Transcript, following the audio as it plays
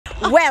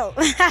Well,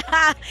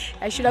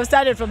 I should have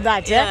started from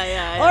that.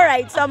 Yeah. All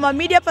right, so I'm a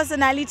media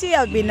personality.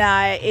 I've been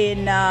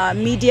in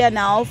media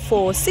now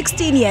for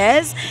 16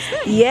 years.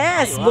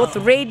 Yes, both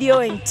radio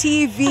and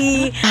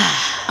TV.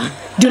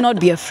 Do not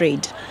be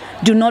afraid.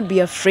 Do not be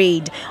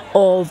afraid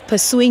of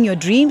pursuing your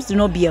dreams. Do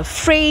not be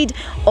afraid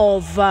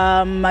of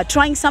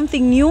trying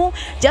something new.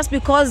 Just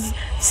because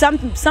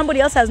somebody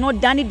else has not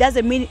done it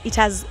doesn't mean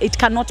it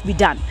cannot be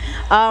done.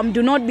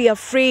 Do not be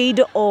afraid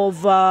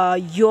of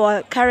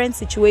your current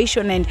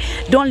situation, and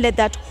don't let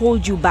that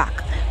hold you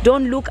back.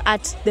 Don't look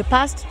at the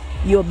past,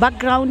 your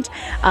background,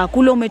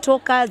 kule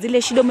umetoka,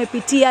 zile shida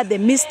umepitia, the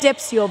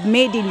missteps you have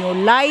made in your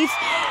life.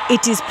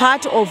 It is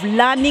part of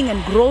learning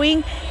and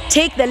growing.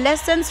 Take the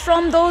lessons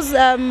from those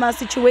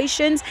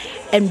situations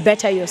and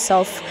better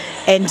yourself,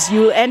 and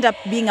you end up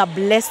being a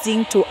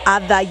blessing to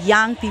other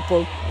young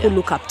people who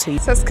look up to you.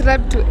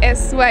 Subscribe to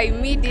SY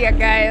Media,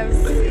 guys.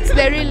 It's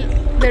the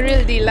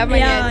real deal.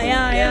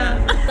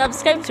 Yeah.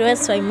 Subscribe to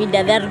SY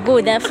Media. They're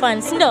good, they're fun.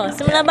 No,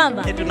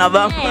 Simulabamba.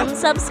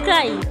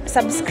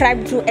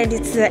 Subscribe to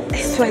Edit's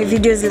SY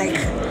videos like,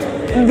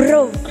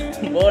 bro.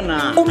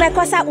 Bona.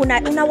 Umekosa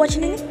una watch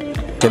nini?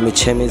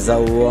 Chemichemi za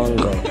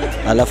uongo.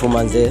 Alafu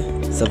manze,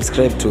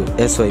 subscribe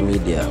to SY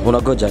Media.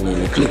 Unagoja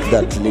nini? Click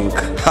that link.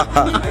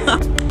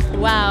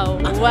 Wow.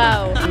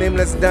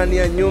 Nameless ndani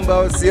ya nyumba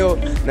au sio?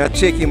 Na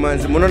cheki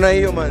manze. Mnaona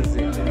hiyo manze?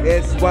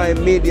 SY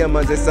Media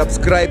manze,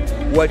 subscribe,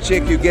 wa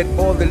check, you get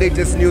all the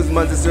latest news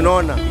manze,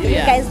 unaona?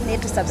 You guys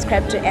need to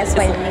subscribe to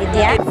SY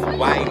Media.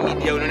 SY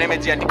Media unaona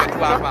imejiandika tu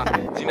hapa.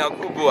 Jina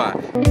kubwa.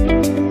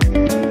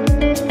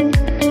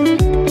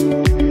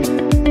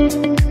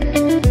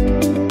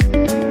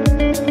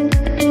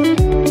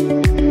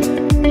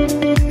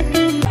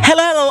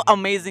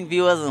 Amazing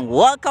viewers, and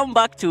welcome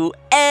back to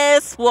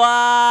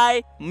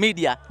SY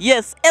Media.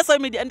 Yes, SY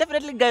Media. And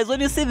definitely guys, when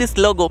you see this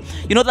logo,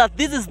 you know that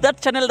this is that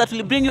channel that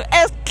will bring you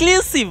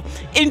exclusive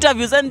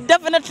interviews. And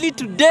definitely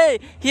today,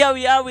 here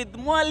we are with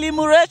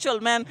Mwalimu Rachael,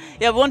 man.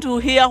 Yeah, we want to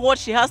hear what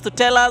she has to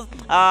tell us,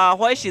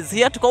 why she's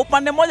here. Tuko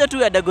upande moja tu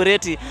ya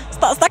Dagoretti.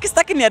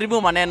 Staki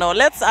niharibu maneno.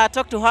 Let's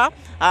talk to her.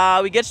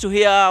 We get to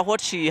hear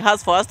what she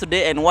has for us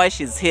today and why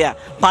she's here.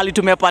 Pali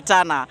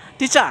tumepatana.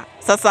 Teacher,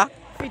 sasa.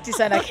 Pretty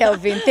sana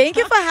Kelvin. Thank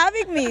you for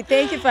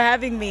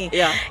having me.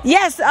 Yeah.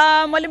 Yes,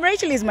 Mwalimu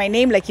Rachael is my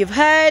name, like you've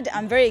heard.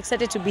 I'm very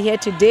excited to be here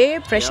today.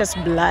 Precious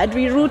blood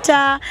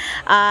rerouter.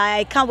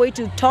 I can't wait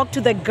to talk to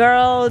the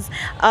girls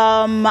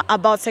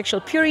about sexual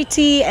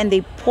purity and the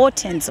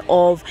importance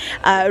of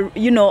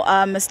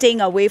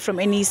staying away from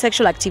any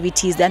sexual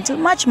activities until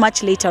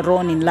much later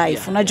on in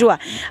life. Unajua,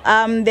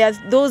 there's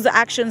those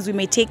actions we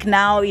may take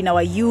now in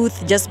our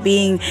youth, just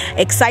being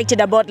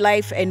excited about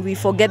life, and we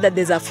forget that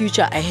there's a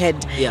future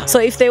ahead. Yeah. So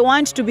if they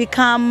want to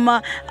become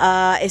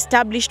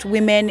established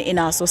women in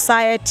our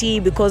society,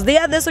 because they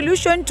are the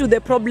solution to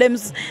the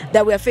problems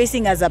that we are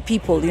facing as a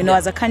people,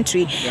 as a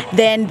country,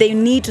 then they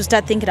need to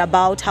start thinking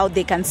about how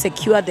they can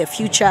secure their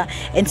future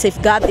and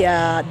safeguard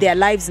their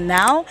lives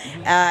now,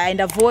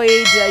 and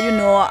avoid,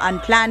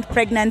 unplanned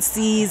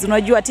pregnancies.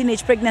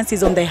 Teenage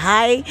pregnancies on the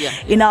high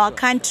in our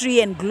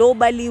country, and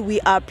globally we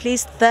are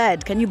placed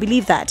third. Can you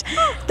believe that?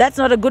 That's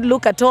not a good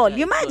look at all.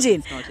 You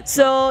imagine?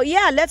 So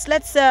yeah, let's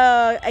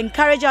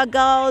encourage our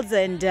girls,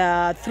 and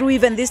through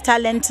even this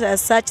talent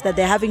such that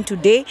they're having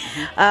today,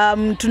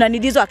 tuna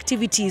need hizo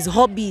activities,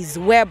 hobbies,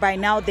 whereby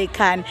now they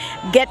can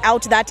get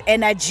out that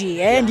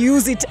energy and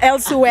use it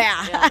elsewhere.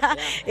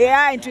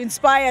 And to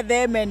inspire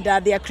them and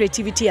their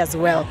creativity as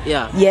well.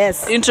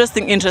 Yes.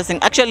 Interesting.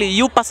 Actually,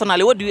 you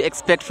personally, what do you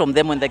expect from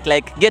them when they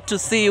get to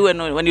see you,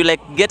 and when you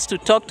get to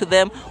talk to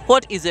them?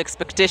 What is your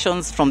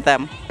expectations from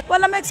them?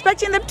 Well, I'm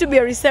expecting them to be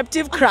a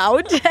receptive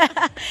crowd.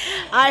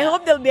 I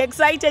hope they'll be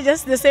excited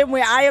just the same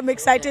way I am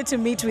excited to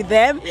meet with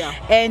them.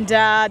 And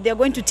they're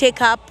going to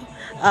take up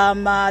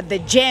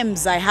the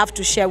gems I have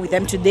to share with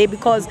them today,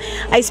 because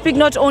I speak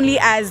not only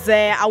as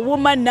a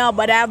woman now,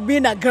 but I have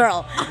been a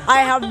girl.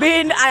 I have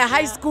been a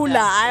high schooler.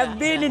 I have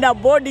been in a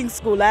boarding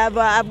school.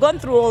 I've gone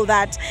through all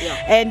that,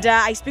 and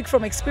I speak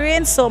from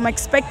experience. So I'm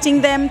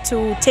expecting them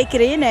to take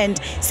it in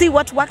and see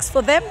what works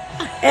for them,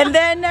 and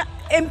then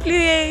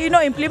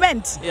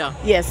implement.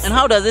 Yes. And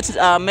how does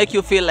it make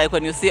you feel like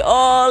when you see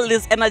all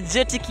these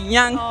energetic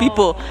young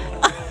people?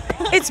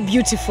 It's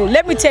beautiful.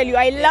 Let me tell you,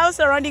 I love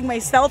surrounding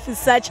myself with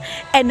such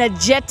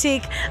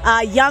energetic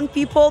young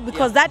people,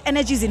 because that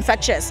energy is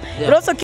infectious. But also